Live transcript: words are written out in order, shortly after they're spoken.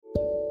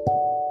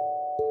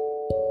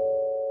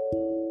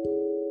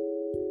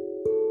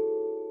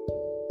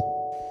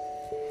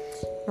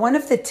One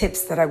of the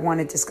tips that I want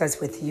to discuss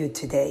with you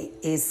today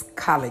is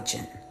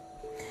collagen.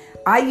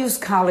 I use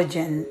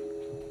collagen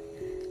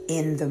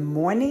in the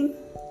morning,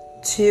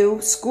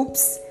 2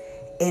 scoops,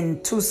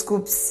 and 2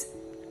 scoops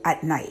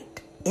at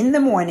night. In the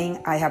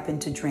morning, I happen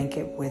to drink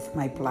it with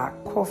my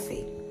black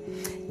coffee.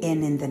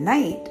 And in the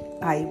night,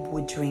 I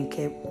would drink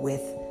it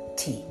with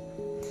tea.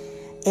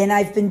 And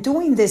I've been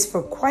doing this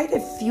for quite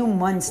a few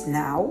months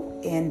now.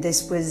 And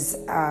this was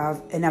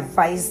an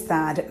advice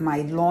that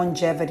my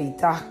longevity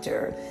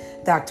doctor,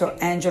 Dr.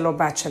 Angelo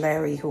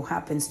Baccelleri, who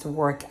happens to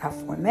work at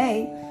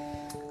Forme,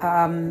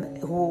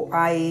 who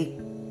I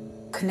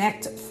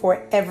connect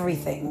for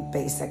everything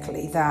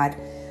basically that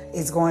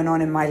is going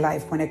on in my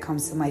life when it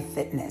comes to my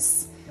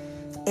fitness.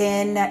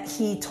 And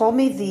he told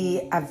me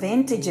the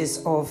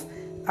advantages of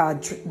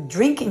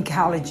drinking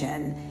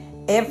collagen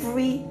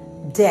every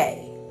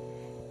day.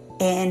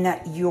 And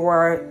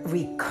your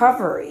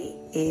recovery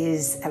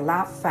is a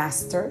lot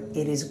faster.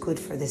 It is good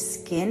for the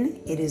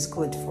skin. It is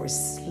good for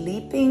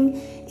sleeping.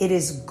 It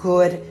is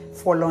good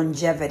for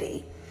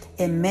longevity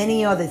and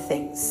many other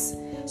things.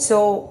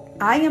 So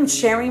I am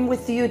sharing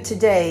with you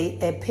today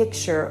a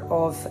picture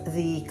of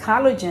the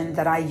collagen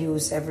that I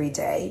use every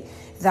day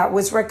that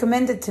was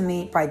recommended to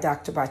me by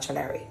Dr.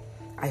 Baccelleri.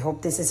 I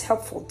hope this is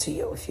helpful to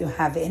you. If you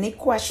have any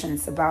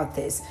questions about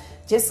this,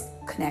 just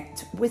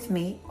connect with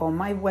me on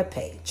my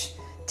webpage.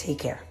 Take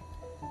care.